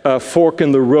that fork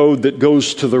in the road that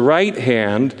goes to the right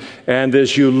hand, and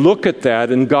as you look at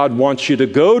that and God wants you to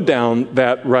go down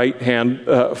that right hand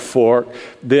fork,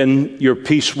 then your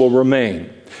peace will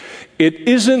remain. It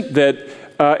isn't that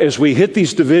as we hit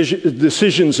these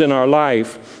decisions in our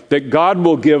life that God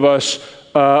will give us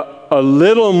a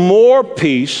little more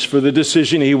peace for the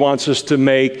decision He wants us to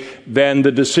make than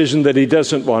the decision that He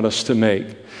doesn't want us to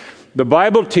make. The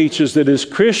Bible teaches that as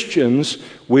Christians,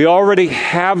 we already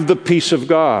have the peace of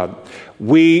God.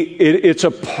 It's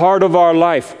a part of our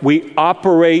life. We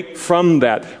operate from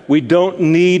that. We don't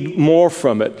need more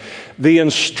from it. The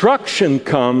instruction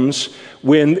comes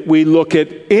when we look at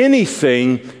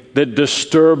anything that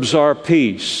disturbs our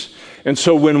peace. And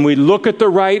so when we look at the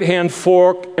right-hand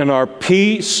fork and our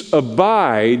peace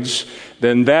abides,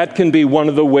 then that can be one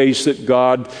of the ways that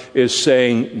God is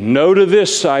saying no to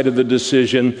this side of the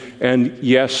decision and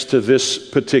yes to this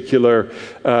particular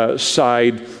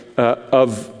side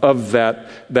of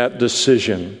that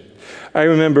decision. I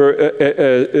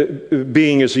remember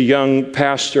being as a young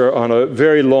pastor on a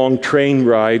very long train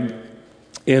ride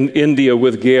in India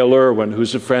with Gail Irwin,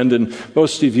 who's a friend, and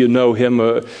most of you know him,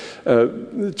 a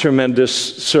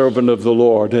tremendous servant of the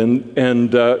Lord,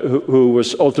 and who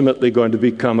was ultimately going to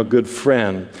become a good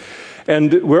friend.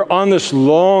 And we're on this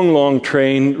long, long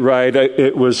train ride.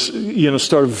 It was,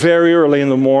 started very early in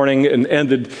the morning and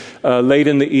ended late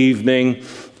in the evening.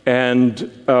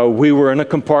 And we were in a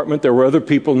compartment. There were other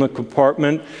people in the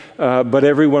compartment, but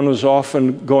everyone was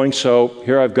often going. So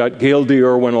here I've got Gail D.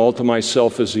 Irwin all to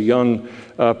myself as a young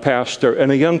pastor,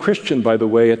 and a young Christian, by the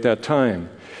way, at that time.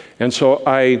 And so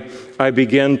I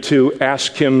began to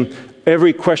ask him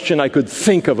every question I could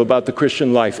think of about the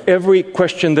Christian life, every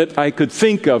question that I could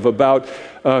think of about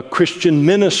Christian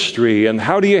ministry, and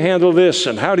how do you handle this,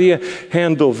 and how do you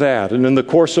handle that? And in the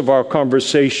course of our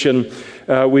conversation,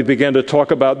 we began to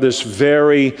talk about this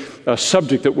very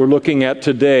subject that we're looking at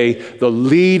today, the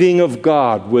leading of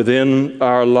God within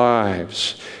our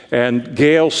lives. And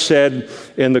Gail said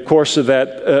in the course of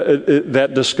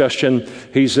that discussion,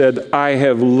 he said, I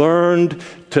have learned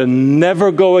to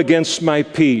never go against my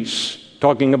peace,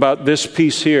 talking about this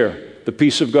peace here, the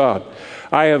peace of God.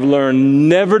 I have learned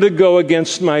never to go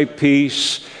against my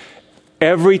peace.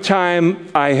 Every time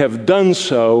I have done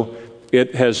so,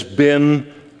 it has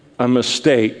been a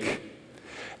mistake.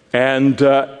 And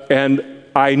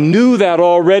I knew that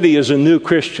already as a new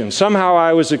Christian. Somehow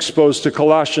I was exposed to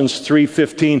Colossians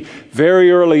 3:15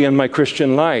 very early in my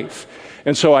Christian life.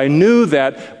 And so I knew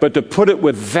that, but to put it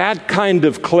with that kind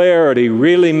of clarity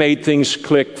really made things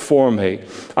click for me.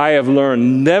 I have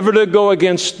learned never to go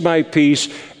against my peace.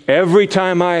 Every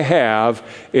time I have,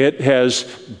 it has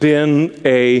been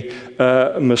a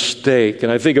mistake.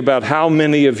 And I think about how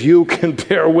many of you can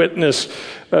bear witness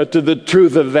to the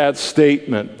truth of that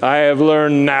statement. I have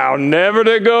learned now never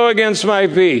to go against my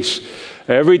peace.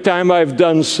 Every time I've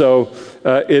done so,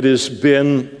 it has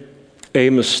been a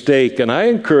mistake. And I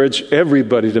encourage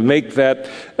everybody to make that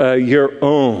your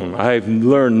own. I've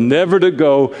learned never to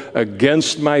go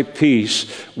against my peace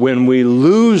when we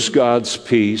lose God's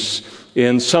peace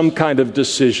in some kind of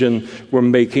decision we're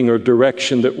making or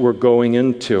direction that we're going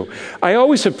into. I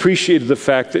always appreciated the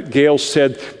fact that Gail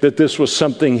said that this was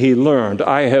something he learned.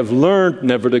 I have learned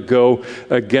never to go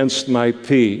against my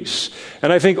peace.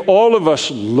 And I think all of us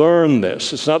learn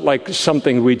this. It's not like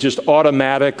something we just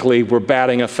automatically, we're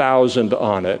batting 1,000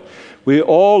 on it. We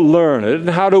all learn it. And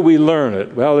how do we learn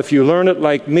it? Well, if you learn it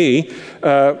like me,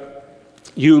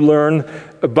 you learn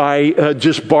by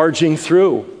just barging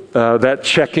through. That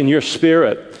check in your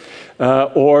spirit,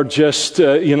 or just,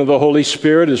 the Holy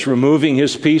Spirit is removing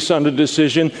His peace on a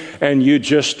decision, and you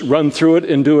just run through it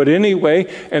and do it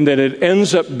anyway, and then it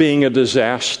ends up being a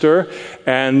disaster,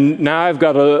 and now I've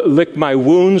got to lick my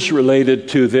wounds related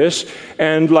to this,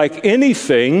 and like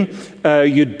anything,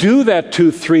 you do that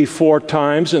 2, 3, 4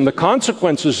 times, and the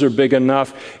consequences are big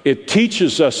enough. It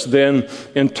teaches us then,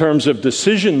 in terms of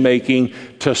decision making,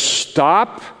 to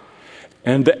stop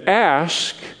and to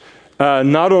ask,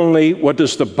 not only what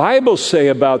does the Bible say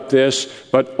about this,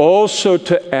 but also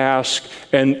to ask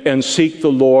and seek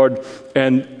the Lord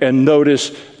and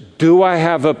notice, do I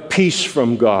have a peace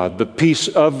from God, the peace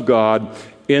of God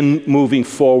in moving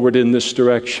forward in this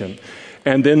direction?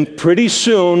 And then pretty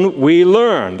soon we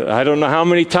learned. I don't know how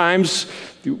many times.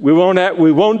 We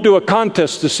won't do a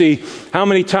contest to see how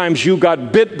many times you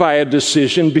got bit by a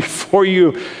decision before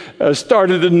you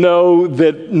started to know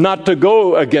that not to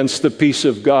go against the peace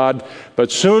of God.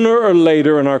 But sooner or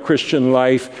later in our Christian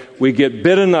life, we get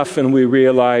bit enough and we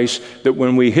realize that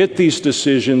when we hit these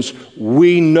decisions,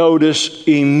 we notice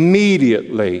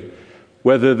immediately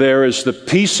whether there is the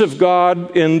peace of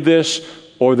God in this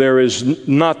or there is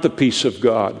not the peace of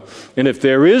God. And if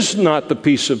there is not the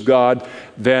peace of God,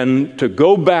 then to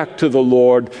go back to the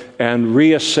Lord and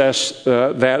reassess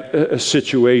that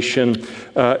situation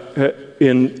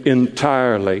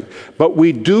entirely. But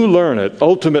we do learn it.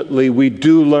 Ultimately, we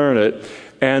do learn it.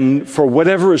 And for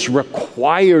whatever is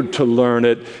required to learn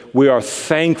it, we are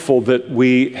thankful that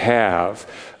we have.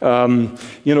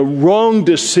 Wrong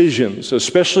decisions,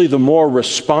 especially the more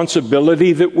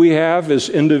responsibility that we have as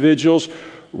individuals,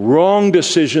 wrong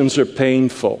decisions are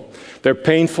painful. They're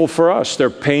painful for us. They're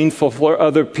painful for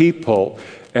other people.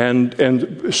 And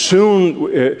soon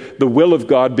the will of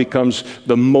God becomes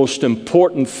the most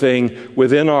important thing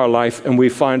within our life, and we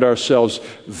find ourselves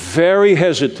very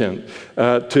hesitant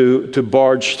to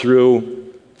barge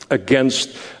through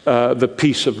against the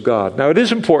peace of God. Now, it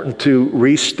is important to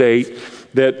restate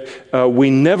that we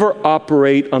never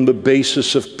operate on the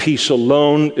basis of peace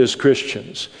alone as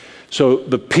Christians. So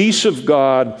the peace of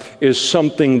God is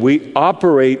something we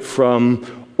operate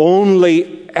from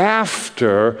only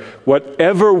after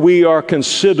whatever we are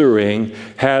considering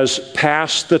has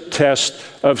passed the test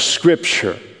of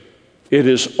Scripture. It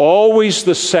is always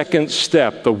the second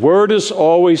step. The Word is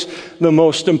always the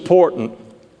most important,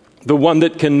 the one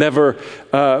that can never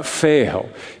fail.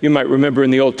 You might remember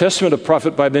in the Old Testament a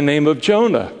prophet by the name of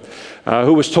Jonah,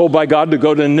 who was told by God to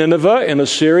go to Nineveh in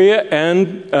Assyria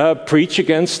and preach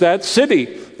against that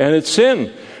city. and it's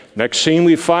sin. Next scene,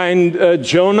 we find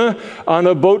Jonah on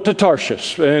a boat to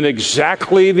Tarshish, in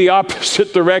exactly the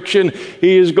opposite direction.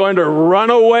 He is going to run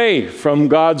away from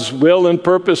God's will and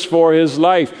purpose for his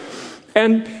life.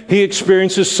 And he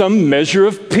experiences some measure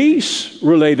of peace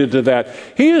related to that.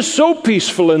 He is so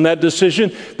peaceful in that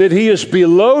decision that he is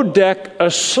below deck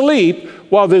asleep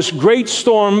while this great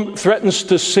storm threatens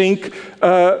to sink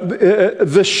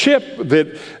the ship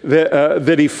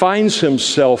that he finds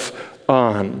himself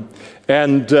on.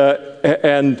 And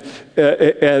in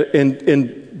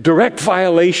direct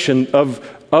violation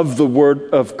of the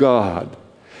Word of God.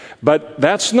 But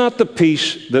that's not the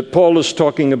peace that Paul is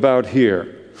talking about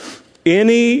here.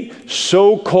 Any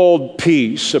so-called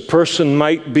peace a person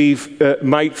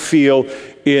might feel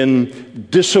in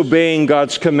disobeying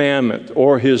God's commandment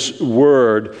or His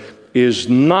Word is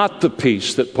not the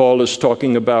peace that Paul is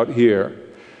talking about here.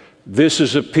 This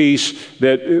is a peace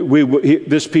that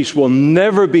this peace will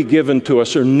never be given to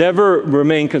us or never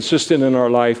remain consistent in our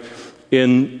life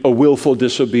in a willful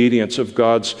disobedience of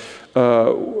God's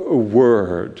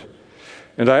Word.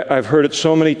 And I've heard it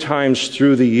so many times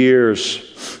through the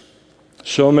years,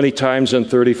 so many times in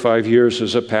 35 years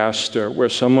as a pastor, where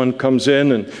someone comes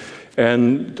in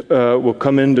and will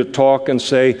come in to talk and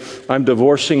say, I'm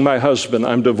divorcing my husband,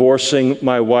 I'm divorcing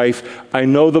my wife. I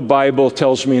know the Bible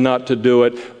tells me not to do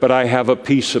it, but I have a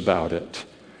peace about it.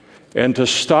 And to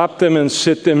stop them and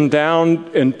sit them down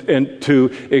and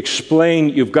to explain,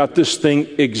 you've got this thing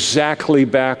exactly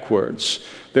backwards.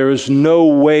 There is no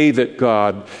way that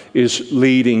God is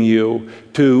leading you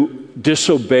to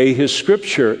disobey His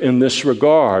Scripture in this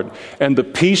regard. And the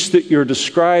peace that you're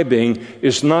describing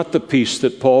is not the peace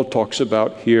that Paul talks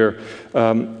about here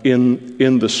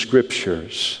in the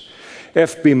Scriptures.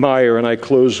 F.B. Meyer, and I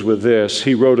close with this,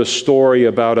 he wrote a story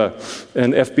about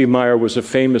and F.B. Meyer was a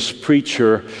famous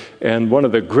preacher and one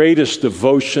of the greatest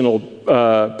devotional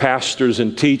pastors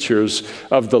and teachers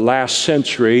of the last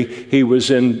century. He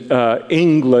was in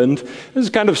England. This is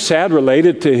kind of sad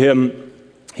related to him.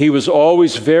 He was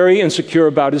always very insecure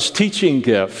about his teaching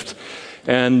gift.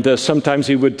 And sometimes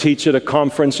he would teach at a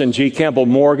conference and G. Campbell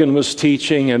Morgan was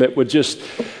teaching, and it would just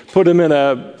put him in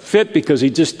a fit because he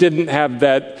just didn't have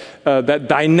that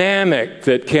dynamic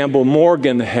that Campbell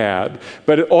Morgan had.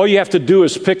 But all you have to do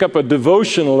is pick up a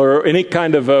devotional or any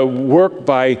kind of a work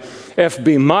by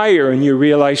F.B. Meyer, and you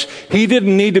realize he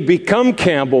didn't need to become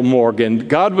Campbell Morgan.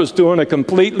 God was doing a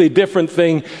completely different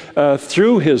thing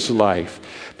through his life.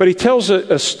 But he tells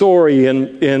a story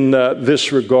in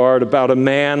this regard about a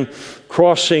man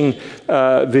crossing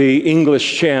the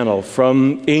English Channel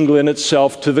from England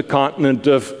itself to the continent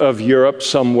of Europe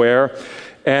somewhere.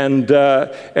 And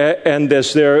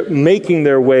as they're making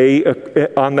their way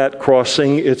on that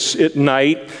crossing, it's at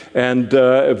night and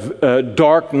a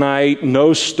dark night,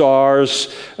 no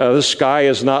stars, the sky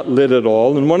is not lit at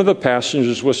all. And one of the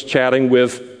passengers was chatting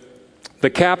with the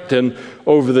captain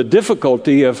over the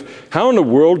difficulty of how in the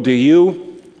world do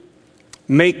you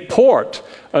make port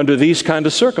under these kind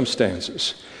of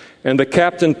circumstances. And the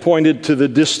captain pointed to the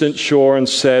distant shore and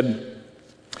said,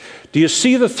 do you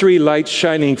see the three lights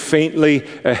shining faintly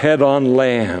ahead on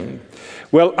land?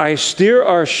 Well, I steer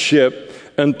our ship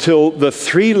until the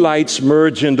three lights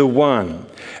merge into one.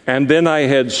 And then I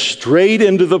head straight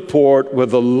into the port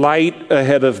with the light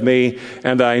ahead of me,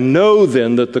 and I know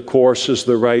then that the course is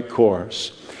the right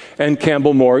course. And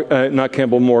not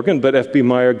Campbell Morgan, but F.B.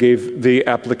 Meyer gave the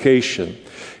application.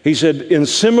 He said, in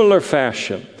similar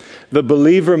fashion, the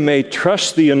believer may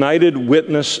trust the united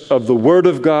witness of the Word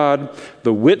of God,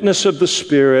 the witness of the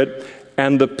Spirit,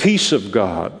 and the peace of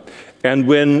God. And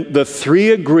when the three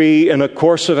agree in a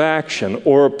course of action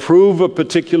or approve a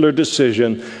particular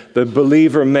decision, the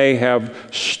believer may have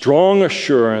strong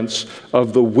assurance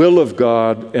of the will of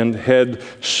God and head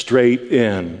straight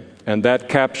in. And that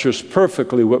captures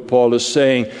perfectly what Paul is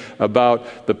saying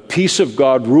about the peace of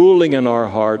God ruling in our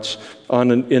hearts on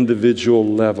an individual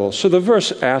level. So the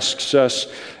verse asks us,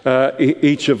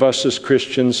 each of us as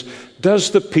Christians, does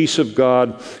the peace of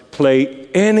God play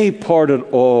any part at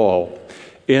all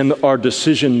in our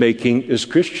decision-making as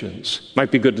Christians?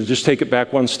 Might be good to just take it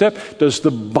back one step. Does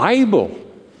the Bible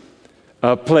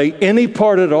play any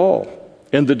part at all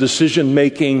in the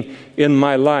decision-making in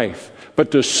my life?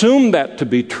 But to assume that to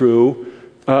be true,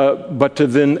 but to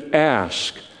then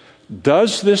ask,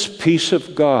 does this peace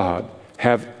of God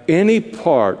have any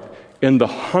part in the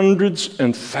hundreds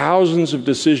and thousands of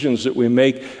decisions that we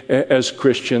make as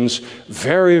Christians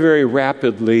very, very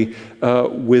rapidly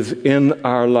within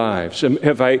our lives?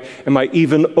 Am I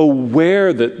even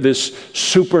aware that this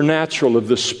supernatural of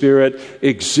the Spirit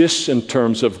exists in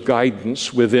terms of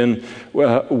guidance within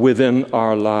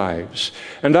our lives?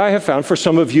 And I have found, for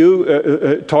some of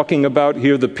you, talking about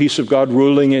here the peace of God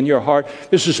ruling in your heart,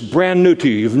 this is brand new to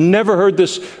you. You've never heard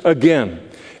this again.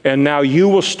 And now you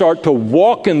will start to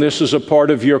walk in this as a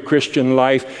part of your Christian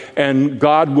life, and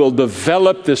God will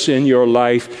develop this in your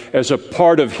life as a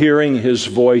part of hearing His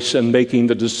voice and making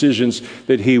the decisions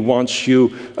that He wants you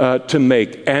to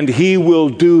make. And He will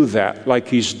do that like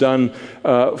He's done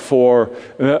for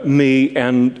me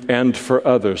and for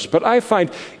others. But I find,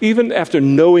 even after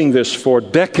knowing this for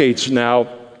decades now,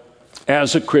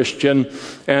 as a Christian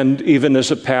and even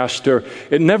as a pastor,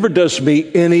 it never does me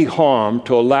any harm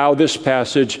to allow this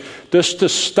passage just to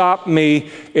stop me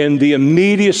in the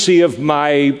immediacy of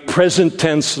my present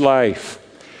tense life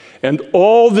and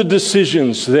all the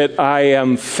decisions that I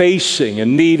am facing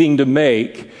and needing to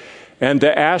make, and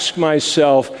to ask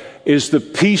myself, is the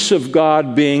peace of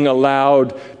God being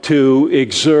allowed to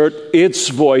exert its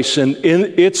voice and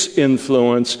its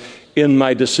influence in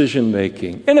my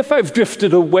decision-making? And if I've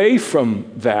drifted away from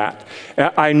that,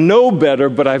 I know better,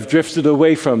 but I've drifted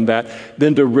away from that,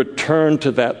 then to return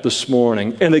to that this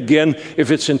morning. And again,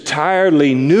 if it's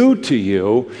entirely new to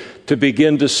you, to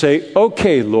begin to say,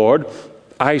 okay, Lord,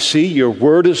 I see your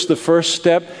word is the first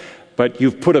step, but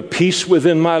you've put a peace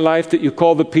within my life that you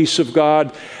call the peace of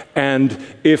God. And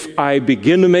if I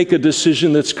begin to make a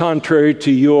decision that's contrary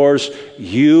to yours,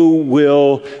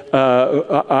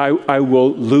 I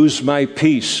will lose my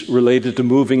peace related to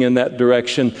moving in that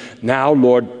direction. Now,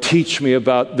 Lord, teach me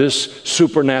about this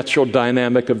supernatural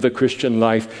dynamic of the Christian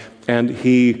life, and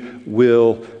He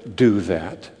will do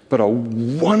that. But a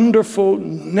wonderful,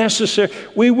 necessary,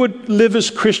 we would live as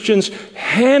Christians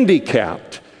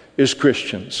handicapped as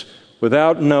Christians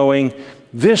without knowing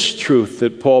this truth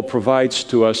that Paul provides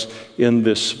to us in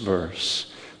this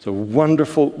verse. It's a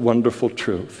wonderful, wonderful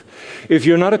truth. If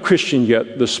you're not a Christian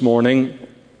yet this morning,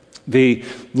 the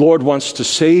Lord wants to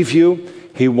save you.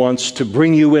 He wants to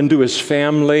bring you into His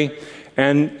family,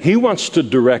 and He wants to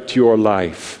direct your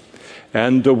life.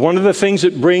 And one of the things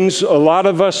that brings a lot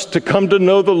of us to come to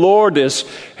know the Lord is,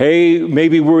 hey,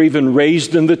 maybe we're even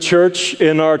raised in the church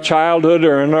in our childhood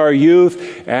or in our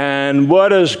youth, and what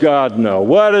does God know?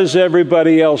 What does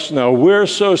everybody else know? We're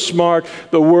so smart,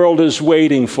 the world is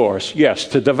waiting for us, yes,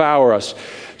 to devour us.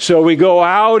 So we go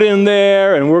out in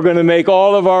there, and we're going to make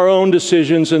all of our own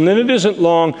decisions, and then it isn't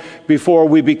long before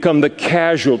we become the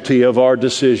casualty of our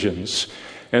decisions.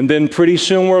 And then pretty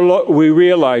soon we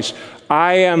realize,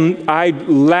 I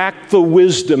lack the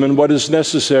wisdom and what is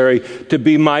necessary to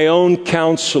be my own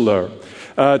counselor,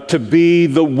 to be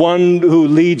the one who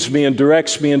leads me and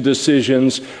directs me in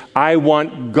decisions. I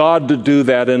want God to do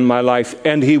that in my life,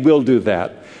 and He will do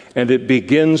that. And it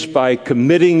begins by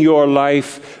committing your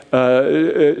life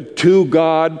to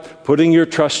God, putting your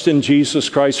trust in Jesus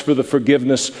Christ for the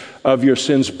forgiveness of your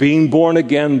sins, being born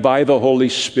again by the Holy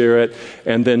Spirit,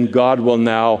 and then God will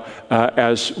now,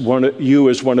 as one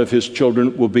of His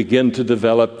children, will begin to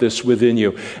develop this within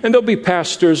you. And there'll be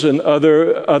pastors and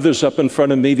others up in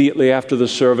front immediately after the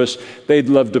service. They'd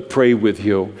love to pray with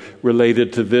you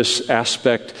related to this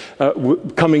aspect,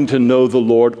 coming to know the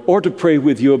Lord, or to pray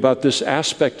with you about this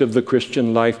aspect of the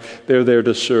Christian life. They're there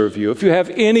to serve you. If you have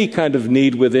any kind of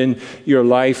need within your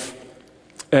life,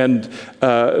 and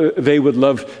they would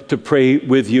love to pray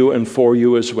with you and for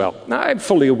you as well. Now, I'm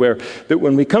fully aware that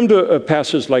when we come to a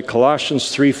passage like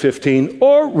Colossians 3:15,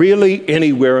 or really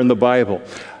anywhere in the Bible,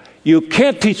 you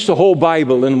can't teach the whole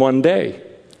Bible in one day.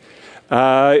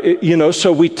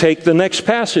 So we take the next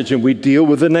passage and we deal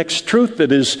with the next truth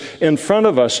that is in front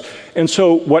of us. And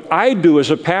so what I do as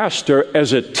a pastor,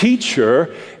 as a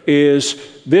teacher, is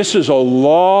this is a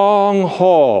long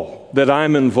haul that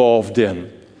I'm involved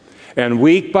in. And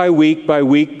week by week by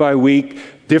week by week,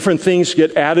 different things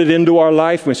get added into our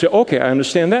life. We say, okay, I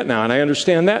understand that now, and I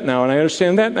understand that now, and I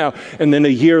understand that now. And then a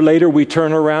year later, we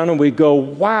turn around and we go,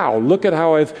 wow, look at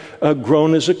how I've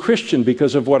grown as a Christian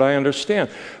because of what I understand.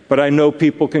 But I know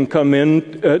people can come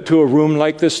in to a room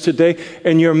like this today,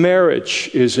 and your marriage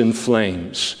is in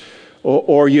flames.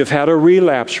 Or you've had a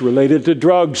relapse related to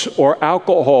drugs or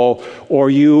alcohol,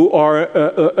 or you are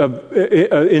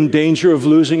in danger of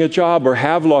losing a job or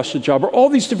have lost a job, or all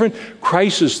these different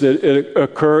crises that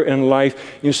occur in life.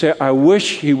 You say, I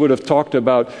wish he would have talked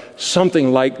about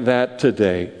something like that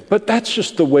today. But that's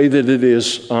just the way that it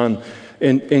is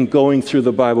in going through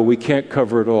the Bible. We can't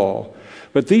cover it all.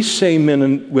 But these same men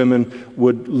and women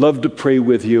would love to pray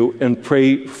with you and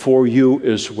pray for you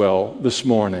as well this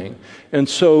morning. And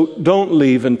so don't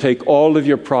leave and take all of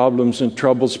your problems and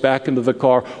troubles back into the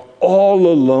car all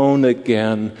alone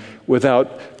again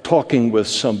without talking with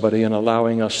somebody and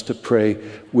allowing us to pray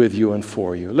with you and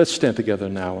for you. Let's stand together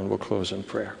now and we'll close in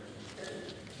prayer.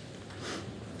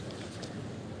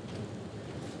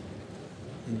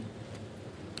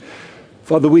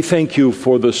 Father, we thank you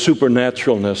for the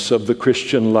supernaturalness of the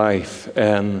Christian life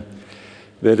and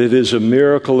that it is a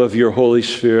miracle of your Holy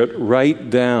Spirit right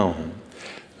down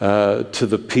to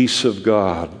the peace of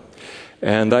God.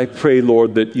 And I pray,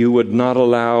 Lord, that you would not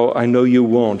allow, I know you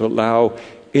won't allow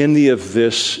any of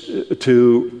this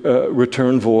to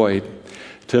return void,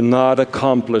 to not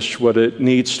accomplish what it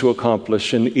needs to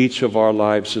accomplish in each of our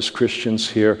lives as Christians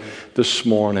here this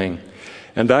morning.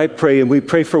 And I pray, and we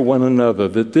pray for one another,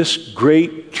 that this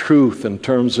great truth in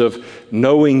terms of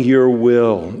knowing your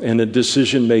will and a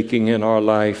decision-making in our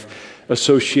life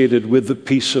associated with the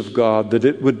peace of God, that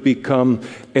it would become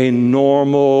a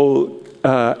normal,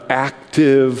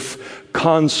 active,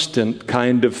 constant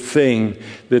kind of thing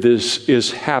that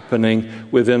is happening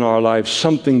within our lives,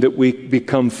 something that we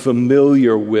become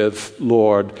familiar with,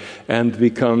 Lord, and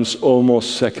becomes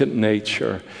almost second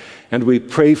nature. And we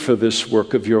pray for this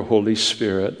work of your Holy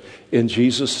Spirit. In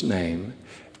Jesus' name,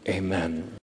 amen.